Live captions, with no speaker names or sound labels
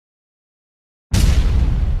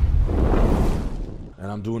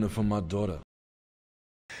And I'm doing it for my daughter.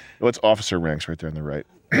 What's officer ranks right there on the right?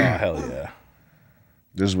 Oh, hell yeah.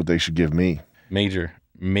 This is what they should give me. Major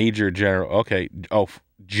general. Okay. Oh,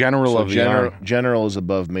 general So of the army. general is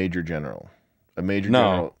above major general. A major No.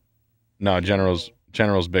 general. No,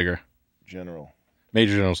 general's bigger. General.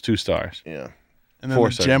 Major general's 2 stars. Yeah. And then 4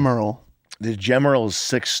 the stars. Gemeral. The Gemeral is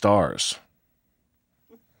 6 stars.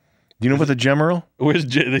 Do you know about the Gemeral?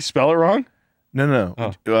 They spell it wrong? No.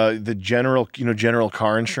 Oh. The General, General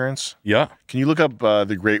car insurance. Yeah. Can you look up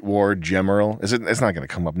the Great War Gemeral? It's not going to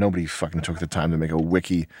come up. Nobody fucking took the time to make a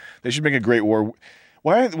wiki. They should make a Great War.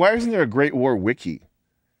 Why isn't there a Great War wiki?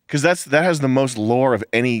 Because that has the most lore of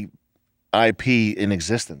any IP in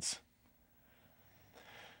existence.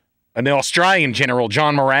 And the Australian general,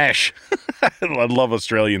 John Morash. I love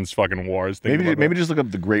Australians' fucking wars. Maybe just look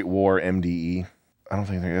up the Great War MDE. I don't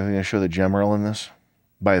think they're going to show the Gemeral in this.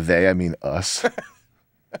 By they, I mean us.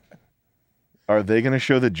 Are they going to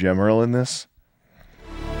show the Gemeral in this?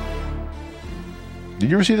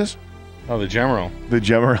 Did you ever see this? Oh, the general. The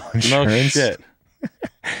Gemeral insurance? No shit.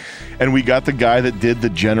 And we got the guy that did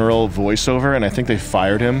the general voiceover, and I think they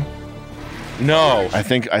fired him. No. I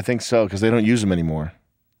think so, because they don't use him anymore.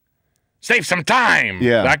 Save some time.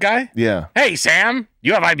 Yeah. That guy? Yeah. Hey, Sam,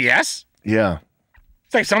 you have IBS? Yeah.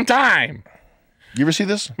 Save some time. You ever see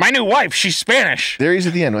this? My new wife, she's Spanish. There he is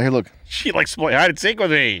at the end. Here, look. She likes to play hide and seek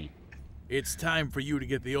with me. It's time for you to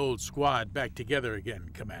get the old squad back together again,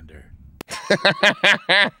 Commander.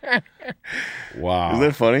 Wow. Isn't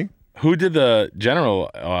that funny? Who did the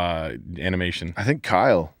general animation? I think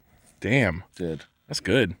Kyle Damn. did. That's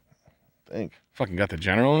good. I think. Fucking got the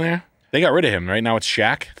general in there. They got rid of him. Right now it's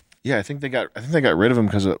Shaq. Yeah, I think they got rid of him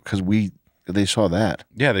because they saw that.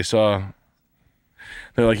 Yeah, they saw.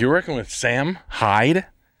 They're like, you're working with Sam Hyde?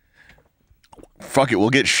 Fuck it, we'll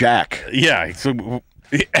get Shaq. Yeah. So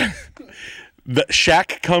the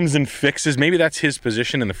Shaq comes and fixes. Maybe that's his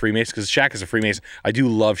position in the Freemason, because Shaq is a Freemason. I do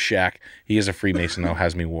love Shaq. He is a Freemason, though,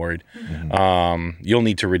 has me worried. You'll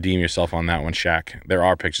need to redeem yourself on that one, Shaq. There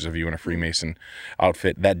are pictures of you in a Freemason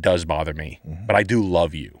outfit. That does bother me. But I do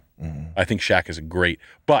love you. I think Shaq is great.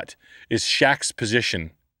 But is Shaq's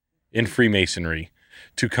position in Freemasonry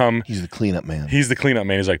to come... He's the cleanup man. He's the cleanup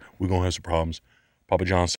man. He's like, we're going to have some problems. Papa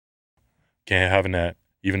John said, can't have that,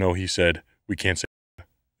 even though he said, we can't say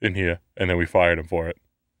in here, and then we fired him for it.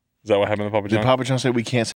 Is that what happened to Papa John? Did Papa John say we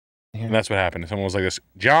can't say here? And that's what happened. Someone was like this,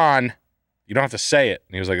 John, you don't have to say it.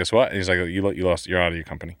 And he was like this, what? And he's like, you lost, you're out of your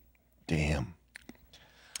company. Damn.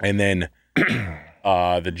 And then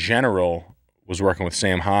the general was working with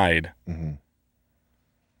Sam Hyde,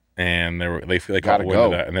 and they Gotta caught wind go.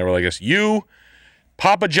 of that, and they were like this, you,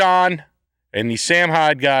 Papa John, and these Sam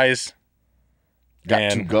Hyde guys,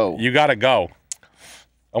 Got to go. You gotta go.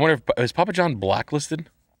 I wonder if is Papa John blacklisted?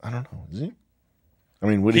 I don't know. Is he? I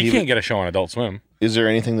mean, would He he can't get a show on Adult Swim. Is there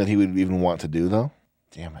anything that he would even want to do, though?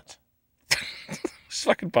 Damn it. It's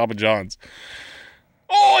fucking Papa John's.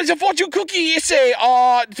 Oh, it's a fortune cookie essay.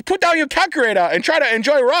 Put down your calculator and try to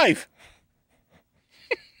enjoy life.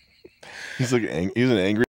 He's like he's an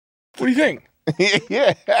angry. What do you think?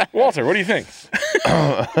 Yeah. Walter, what do you think?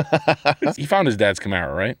 He found his dad's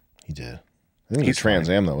Camaro, right? He did. I think he's Trans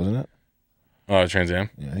Am, though, isn't it? Oh, Trans Am.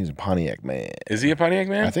 Yeah, he's a Pontiac man. Is he a Pontiac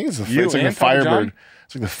man? I think it's You it's like the and Papa John? Firebird.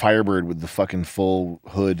 It's like the Firebird with the fucking full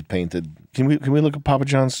hood painted. Can we look at Papa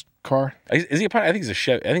John's car? Is he a Pontiac? I think he's a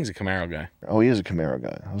Chevy. I think he's a Camaro guy. Oh, he is a Camaro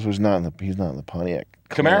guy. He's not in the Pontiac.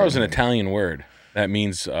 Camaro is an Italian word that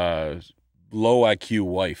means low IQ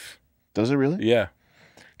wife. Does it really? Yeah.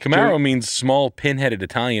 Camaro means small pinheaded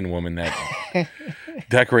Italian woman that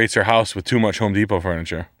decorates her house with too much Home Depot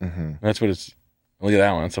furniture. That's what it's. Look at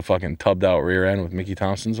that one. It's a fucking tubbed out rear end with Mickey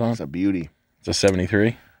Thompson's on. It's a beauty. It's a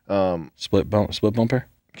 73. Split bumper.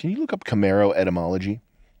 Can you look up Camaro etymology?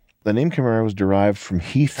 The name Camaro was derived from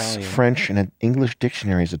Heath's Italian. French in an English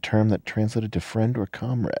dictionary as a term that translated to friend or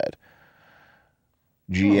comrade.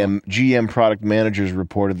 GM product managers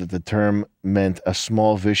reported that the term meant a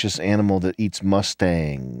small vicious animal that eats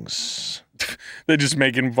Mustangs. They're just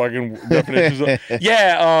making fucking definitions.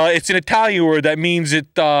 Yeah, it's an Italian word that means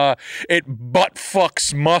it butt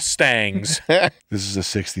fucks Mustangs. This is a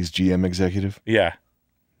 60s GM executive. Yeah.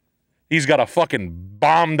 He's got a fucking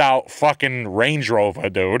bombed out fucking Range Rover,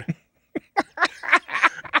 dude.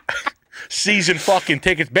 Season fucking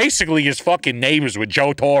tickets. Basically his fucking neighbors with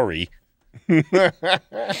Joe Torre.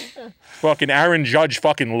 Fucking Aaron Judge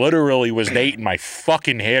fucking literally was dating my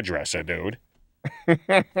fucking hairdresser, dude.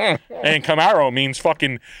 And Camaro means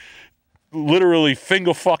fucking literally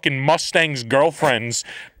finger fucking Mustang's girlfriends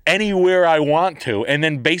anywhere I want to, and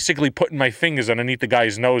then basically putting my fingers underneath the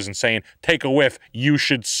guy's nose and saying, "Take a whiff.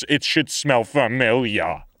 It should smell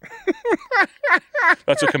familiar."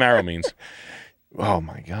 That's what Camaro means. Oh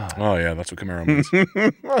my God. Oh yeah, that's what Camaro means.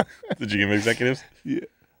 Did you give executives? Yeah.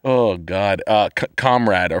 Oh God.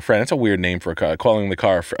 Comrade or friend. That's a weird name for a car. Calling the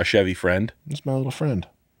car a Chevy friend. It's my little friend.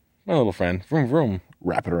 My little friend. Vroom vroom.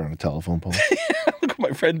 Wrap it around a telephone pole. Look what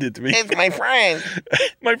my friend did to me. It's my friend.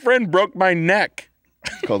 My friend broke my neck.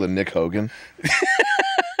 It's called a Nick Hogan.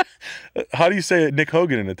 How do you say it, Nick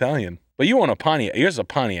Hogan in Italian? But you own a Pontiac. Yours is a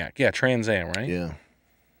Pontiac. Yeah, Trans Am, right? Yeah.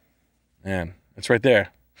 Man, it's right there.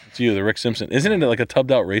 It's you, the Rick Simpson. Isn't it like a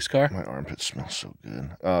tubbed out race car? My armpit smells so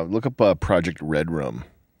good. Look up Project Red Rum.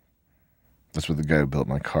 That's what the guy who built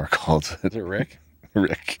my car called it. Is it Rick?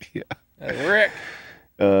 Rick, yeah. Rick.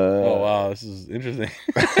 Oh, wow. This is interesting.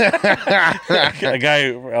 A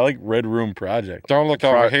guy, I like Red Room Project. Don't look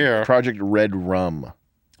over here. Project Red Rum.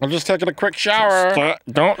 I'm just taking a quick shower.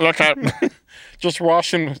 Don't look at Just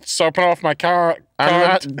washing, soaping off my car. I'm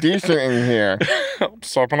not decent in here.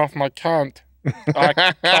 Soaping off my cunt.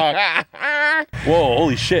 Whoa,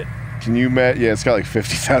 holy shit. Can you imagine? Yeah, it's got like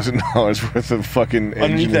 $50,000 worth of fucking engine.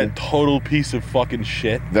 Underneath that total piece of fucking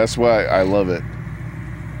shit. That's why I love it.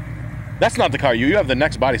 That's not the car. You have the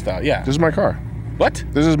next body style. Yeah. This is my car. What?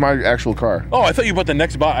 This is my actual car. Oh, I thought you bought the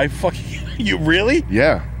next body. I fucking. You really?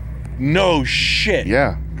 Yeah. No shit.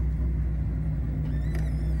 Yeah.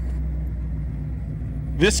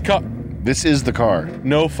 This car. This is the car.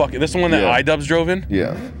 No fucking. This is the one that Yeah. Idubbbz drove in?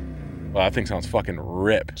 Yeah. Well, that thing sounds fucking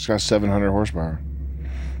rip. It's got 700 horsepower.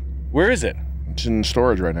 Where is it? It's in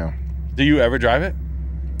storage right now. Do you ever drive it?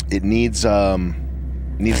 It needs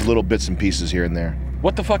little bits and pieces here and there.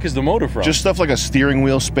 What the fuck is the motor from? Just stuff like a steering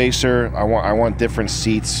wheel spacer. I want different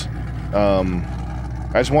seats.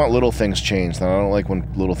 I just want little things changed. And I don't like when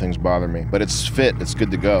little things bother me. But it's fit. It's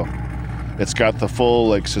good to go. It's got the full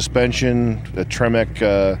like suspension, a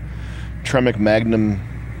Tremec Magnum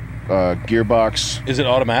gearbox. Is it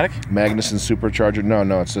automatic? Magnuson supercharger.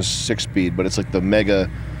 No, it's a 6-speed, but it's like the mega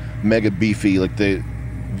beefy, like the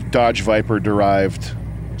Dodge Viper derived,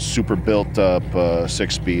 super built up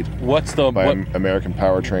 6-speed. What's the by American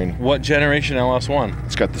Powertrain? What generation LS1?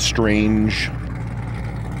 It's got the strange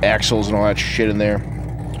axles and all that shit in there.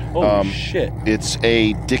 Holy shit! It's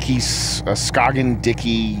a Skagen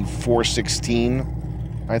Dickey 416.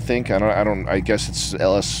 I think I guess it's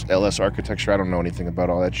LS architecture. I don't know anything about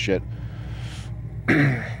all that shit.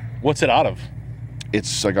 What's it out of?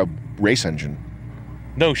 It's like a race engine.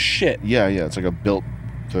 No shit. Yeah. It's like a built.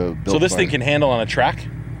 So this thing can handle on a track?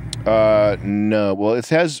 No. Well, it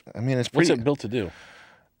has. I mean, it's pretty. What's it built to do?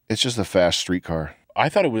 It's just a fast street car. I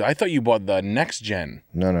thought you bought the next gen.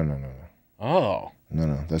 No. Oh.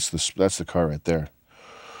 No. That's the car right there.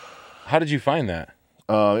 How did you find that?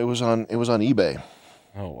 It was on eBay.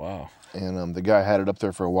 Oh wow. And the guy had it up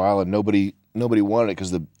there for a while, and nobody wanted it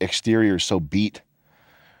because the exterior is so beat.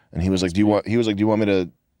 And he was like, "Do you want me to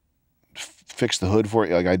fix the hood for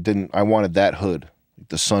you?" Like I wanted that hood,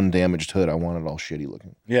 the sun damaged hood. I wanted it all shitty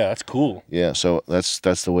looking. Yeah, that's cool. Yeah, so that's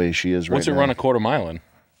the way she is right now. What's it run a quarter mile in?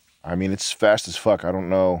 I mean, it's fast as fuck. I don't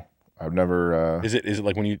know. I've never. Is it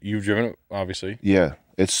like when you've driven it? Obviously. Yeah,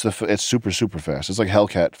 it's super fast. It's like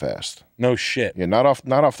Hellcat fast. No shit. Yeah, not off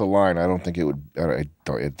the line. I don't think it would.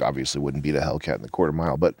 It obviously wouldn't beat a Hellcat in the quarter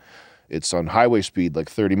mile, but it's on highway speed, like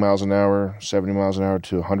 30 miles an hour, 70 miles an hour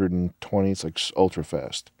to 120. It's like ultra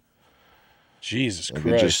fast. Jesus like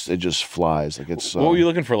Christ! It just flies. Like it's. What were you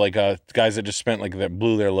looking for? Like guys that just spent that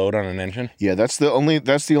blew their load on an engine? Yeah, that's the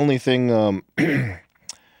only thing.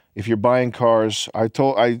 If you're buying cars,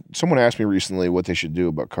 someone asked me recently what they should do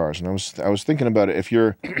about cars, and I was thinking about it. If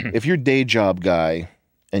you're day job guy,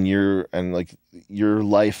 and your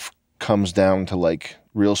life comes down to like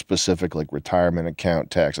real specific like retirement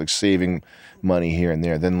account tax, like saving money here and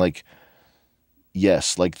there, then like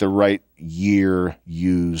yes, like the right year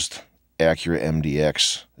used Acura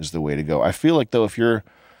MDX is the way to go. I feel like though if you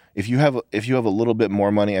have a little bit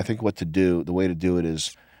more money, I think the way to do it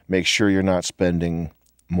is make sure you're not spending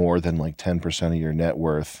more than like 10% of your net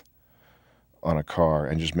worth on a car,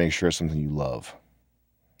 and just make sure it's something you love.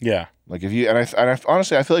 Yeah. Like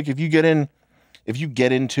honestly, I feel like if you get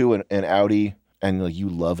into an Audi and like you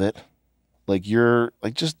love it, like you're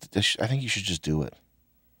like I think you should just do it.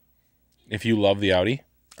 If you love the Audi,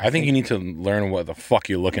 I think you need to learn what the fuck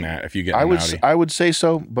you're looking at if you get an Audi. I would say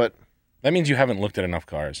so, but that means you haven't looked at enough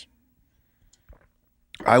cars.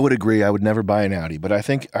 I would agree. I would never buy an Audi, but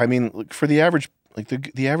I mean, for the average. Like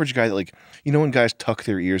the average guy that like, you know when guys tuck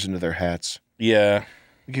their ears into their hats? Yeah.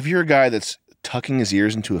 Like if you're a guy that's tucking his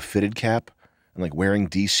ears into a fitted cap and like wearing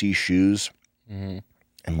DC shoes,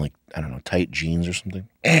 and like, I don't know, tight jeans or something,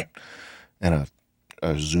 and a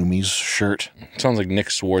Zoomies shirt. Sounds like Nick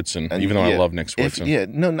Swardson, And even though yeah, I love Nick Swardson.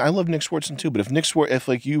 No, I love Nick Swardson too. But if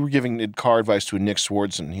like you were giving car advice to a Nick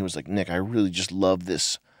Swardson, and he was like, Nick, I really just love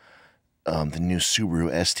this, the new Subaru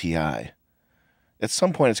STI. At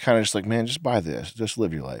some point, it's kind of just like, man, just buy this, just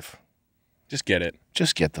live your life, Just get it.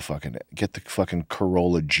 just get the fucking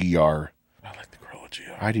Corolla GR. I like the Corolla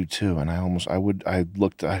GR. I do too, and I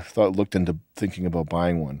looked into thinking about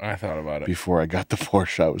buying one I thought about it. before I got the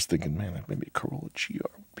Porsche. I was thinking, man, maybe a Corolla GR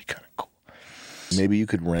would be kind of cool. Maybe you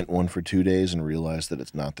could rent one for 2 days and realize that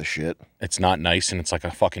it's not the shit. It's not nice, and it's like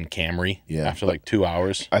a fucking Camry. Yeah, After like 2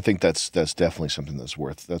 hours. I think that's definitely something that's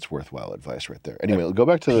worthwhile advice right there. Anyway, go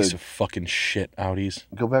back to Piece of fucking shit Audis.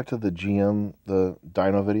 the GM, the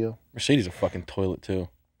dyno video. Mercedes a fucking toilet too.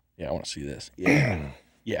 Yeah, I want to see this. Yeah.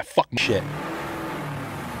 Yeah, fuck shit.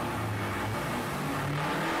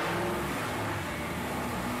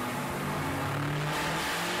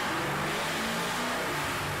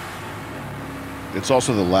 It's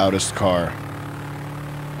also the loudest car.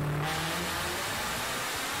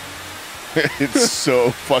 It's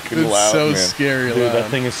so fucking It's loud, so man. scary Dude, loud.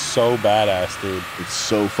 that thing is so badass, dude. It's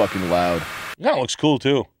so fucking loud. It kind of looks cool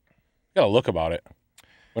too. Got a look about it.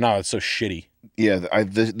 But now it's so shitty. Yeah, the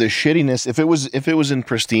shittiness. If it was in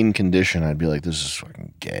pristine condition, I'd be like, this is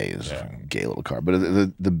fucking gay. This is a fucking gay little car. But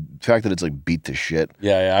the fact that it's like beat to shit.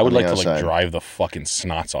 Yeah, I would On the like to like outside. drive the fucking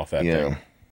snots off that thing.